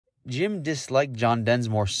Jim disliked John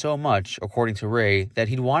Densmore so much, according to Ray, that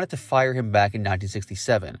he'd wanted to fire him back in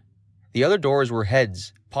 1967. The other Doors were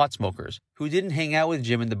heads, pot smokers, who didn't hang out with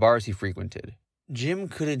Jim in the bars he frequented. Jim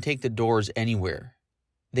couldn't take the Doors anywhere.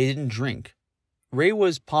 They didn't drink. Ray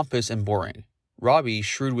was pompous and boring. Robbie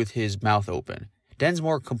shrewd with his mouth open.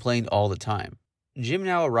 Densmore complained all the time. Jim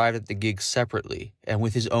now arrived at the gig separately and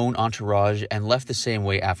with his own entourage and left the same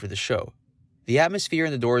way after the show. The atmosphere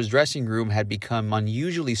in the Doors' dressing room had become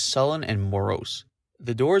unusually sullen and morose.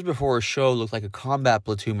 The Doors before a show looked like a combat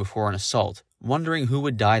platoon before an assault, wondering who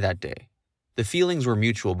would die that day. The feelings were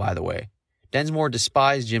mutual, by the way. Densmore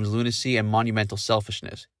despised Jim's lunacy and monumental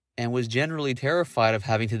selfishness, and was generally terrified of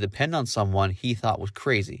having to depend on someone he thought was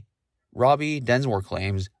crazy. Robbie, Densmore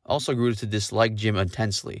claims, also grew to dislike Jim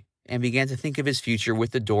intensely, and began to think of his future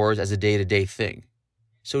with the Doors as a day-to-day thing.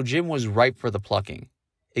 So Jim was ripe for the plucking.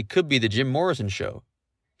 It could be the Jim Morrison show.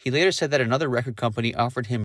 He later said that another record company offered him